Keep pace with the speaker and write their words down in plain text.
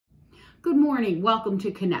Good morning. Welcome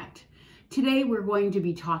to Connect. Today we're going to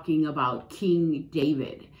be talking about King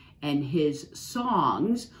David and his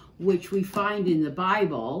songs, which we find in the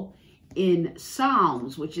Bible in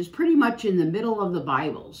Psalms, which is pretty much in the middle of the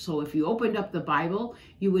Bible. So if you opened up the Bible,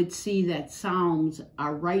 you would see that Psalms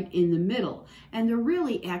are right in the middle. And they're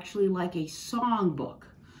really actually like a song book,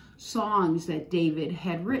 songs that David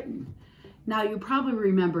had written. Now, you probably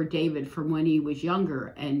remember David from when he was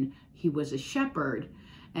younger and he was a shepherd.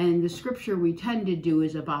 And the scripture we tend to do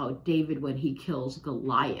is about David when he kills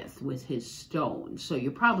Goliath with his stone. So you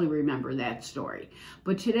probably remember that story.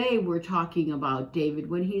 But today we're talking about David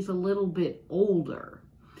when he's a little bit older.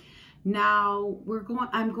 Now,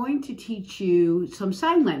 I'm going to teach you some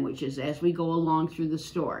sign languages as we go along through the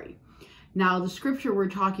story. Now, the scripture we're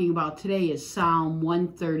talking about today is Psalm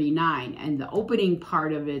 139, and the opening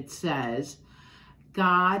part of it says,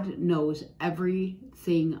 God knows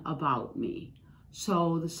everything about me.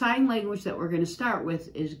 So the sign language that we're going to start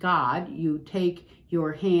with is God. You take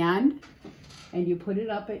your hand and you put it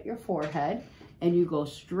up at your forehead and you go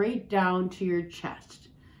straight down to your chest.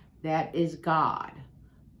 That is God.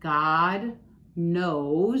 God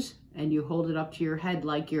knows, and you hold it up to your head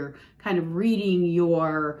like you're kind of reading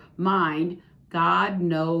your mind. God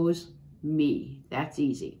knows me. That's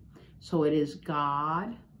easy. So it is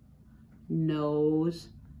God knows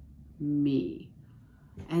me.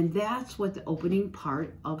 And that's what the opening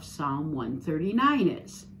part of Psalm 139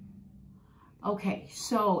 is. Okay,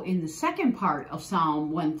 so in the second part of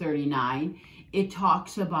Psalm 139, it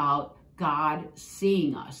talks about God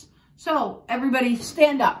seeing us. So everybody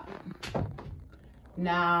stand up.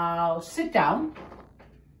 Now sit down.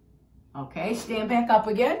 Okay, stand back up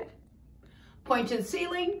again. Point to the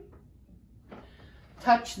ceiling.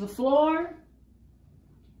 Touch the floor.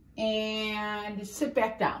 And sit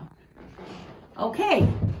back down. Okay,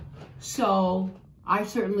 so I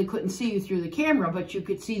certainly couldn't see you through the camera, but you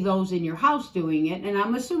could see those in your house doing it. And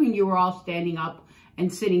I'm assuming you were all standing up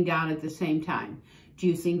and sitting down at the same time. Do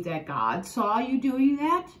you think that God saw you doing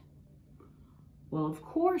that? Well, of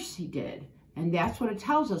course he did. And that's what it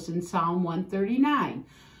tells us in Psalm 139.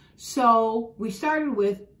 So we started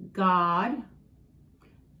with God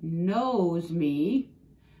knows me.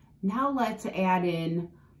 Now let's add in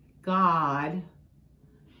God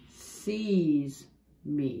sees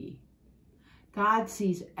me. God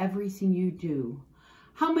sees everything you do.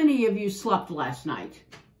 How many of you slept last night?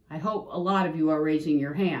 I hope a lot of you are raising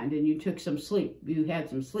your hand and you took some sleep. You had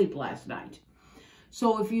some sleep last night.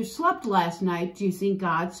 So if you slept last night, do you think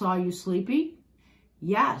God saw you sleeping?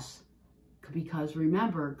 Yes, because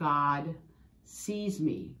remember, God sees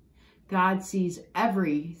me. God sees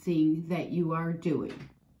everything that you are doing.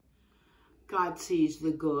 God sees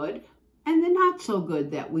the good and the not so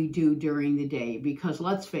good that we do during the day, because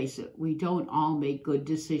let's face it, we don't all make good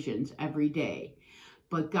decisions every day.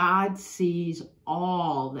 But God sees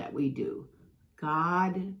all that we do.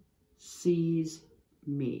 God sees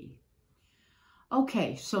me.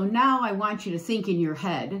 Okay, so now I want you to think in your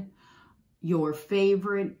head your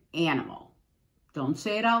favorite animal. Don't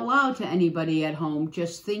say it out loud to anybody at home.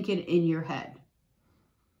 Just think it in your head.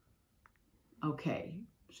 Okay,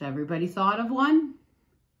 so everybody thought of one?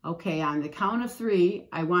 Okay, on the count of 3,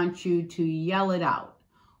 I want you to yell it out.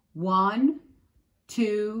 1,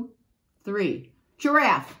 2, 3.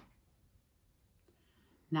 Giraffe.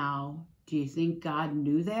 Now, do you think God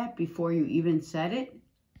knew that before you even said it?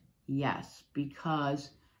 Yes, because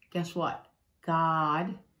guess what?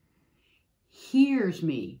 God hears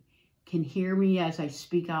me, can hear me as I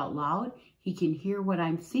speak out loud. He can hear what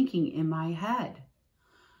I'm thinking in my head.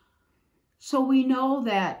 So we know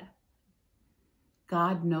that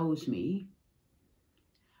God knows me,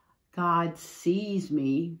 God sees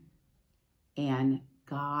me, and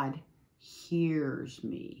God hears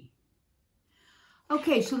me.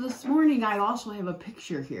 Okay, so this morning I also have a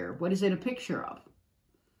picture here. What is it a picture of?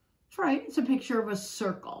 That's right, it's a picture of a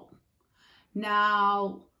circle.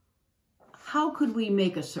 Now, how could we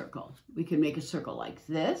make a circle? We can make a circle like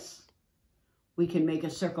this. We can make a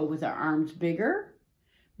circle with our arms bigger.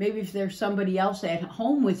 Maybe if there's somebody else at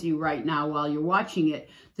home with you right now while you're watching it,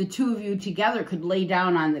 the two of you together could lay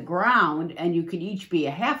down on the ground and you could each be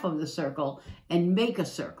a half of the circle and make a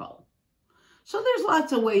circle. So there's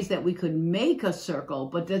lots of ways that we could make a circle,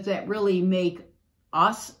 but does that really make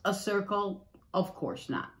us a circle? Of course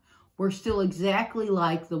not. We're still exactly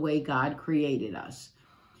like the way God created us.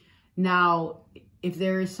 Now, if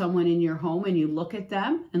there is someone in your home and you look at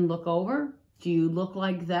them and look over, do you look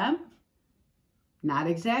like them? Not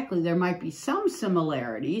exactly. There might be some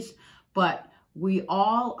similarities, but we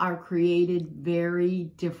all are created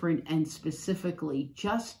very different and specifically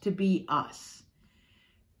just to be us.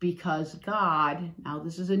 because God, now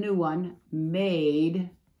this is a new one, made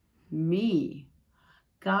me.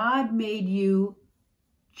 God made you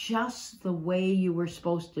just the way you were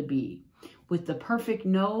supposed to be. With the perfect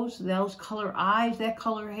nose, those color eyes, that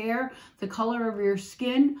color hair, the color of your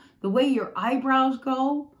skin, the way your eyebrows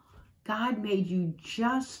go. God made you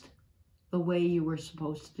just the way you were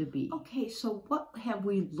supposed to be. Okay, so what have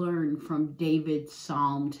we learned from David's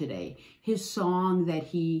psalm today? His song that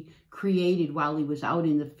he created while he was out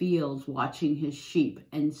in the fields watching his sheep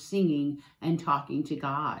and singing and talking to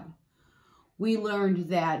God. We learned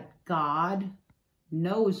that God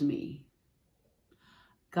knows me.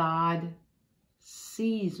 God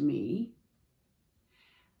sees me.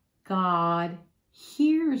 God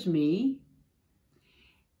hears me.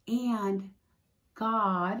 And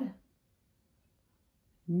God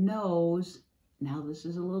knows, now this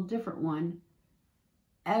is a little different one,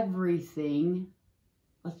 everything.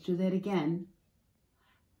 Let's do that again.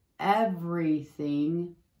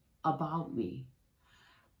 Everything about me.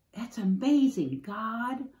 That's amazing.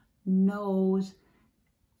 God knows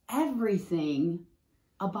everything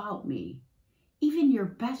about me. Even your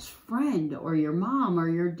best friend or your mom or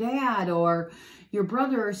your dad or your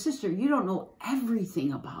brother or sister, you don't know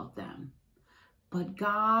everything about them. But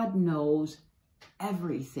God knows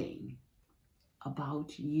everything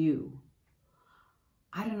about you.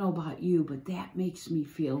 I don't know about you, but that makes me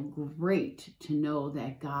feel great to know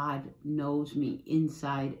that God knows me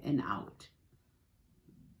inside and out.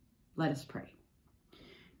 Let us pray.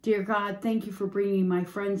 Dear God, thank you for bringing my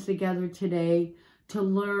friends together today to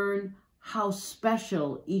learn how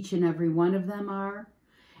special each and every one of them are,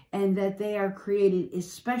 and that they are created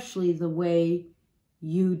especially the way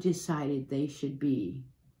you decided they should be,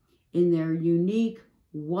 in their unique,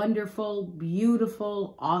 wonderful,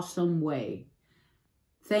 beautiful, awesome way.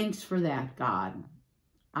 Thanks for that, God.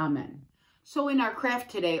 Amen. So in our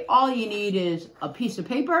craft today, all you need is a piece of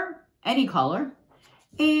paper, any color,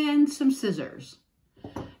 and some scissors.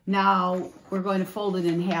 Now, we're going to fold it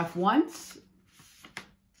in half once,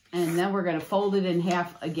 and then we're going to fold it in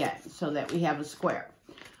half again so that we have a square.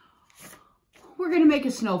 We're going to make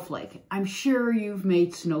a snowflake. I'm sure you've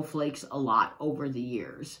made snowflakes a lot over the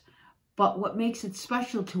years, but what makes it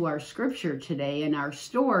special to our scripture today and our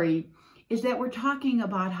story is that we're talking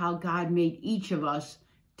about how God made each of us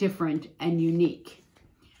different and unique.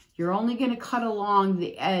 You're only going to cut along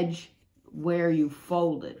the edge where you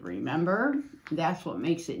fold it, remember? That's what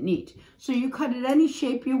makes it neat. So you cut it any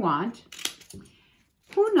shape you want.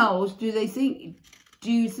 Who knows, do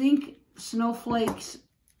you think snowflakes,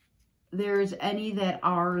 there's any that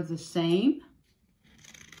are the same?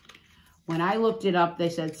 When I looked it up, they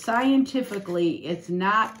said scientifically it's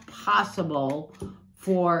not possible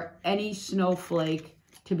for any snowflake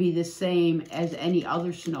to be the same as any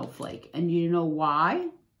other snowflake. And you know why?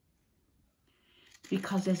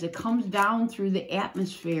 Because as it comes down through the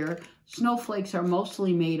atmosphere, snowflakes are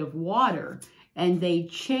mostly made of water, and they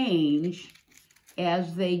change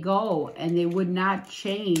as they go, and they would not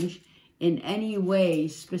change in any way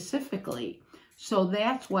specifically. So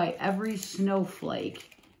that's why every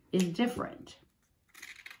snowflake is different.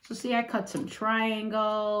 So see, I cut some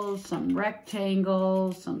triangles, some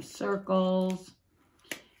rectangles, some circles.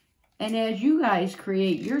 And as you guys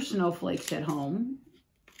create your snowflakes at home,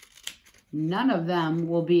 none of them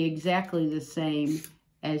will be exactly the same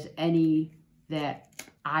as any that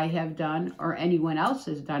I have done or anyone else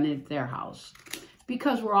has done at their house,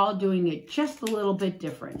 because we're all doing it just a little bit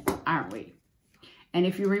different, aren't we? And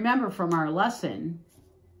if you remember from our lesson,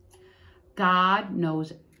 God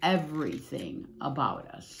knows everything about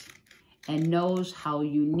us and knows how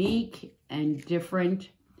unique and different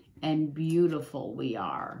and beautiful we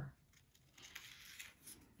are.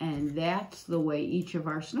 And that's the way each of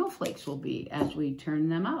our snowflakes will be as we turn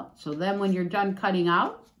them out. So then when you're done cutting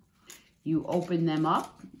out, you open them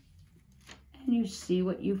up and you see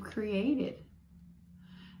what you've created.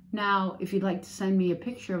 Now, if you'd like to send me a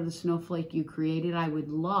picture of the snowflake you created, I would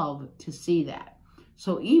love to see that.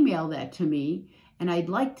 So email that to me, and I'd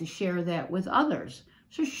like to share that with others.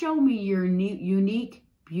 So show me your unique,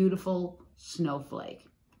 beautiful snowflake.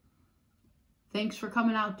 Thanks for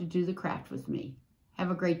coming out to do the craft with me.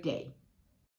 Have a great day.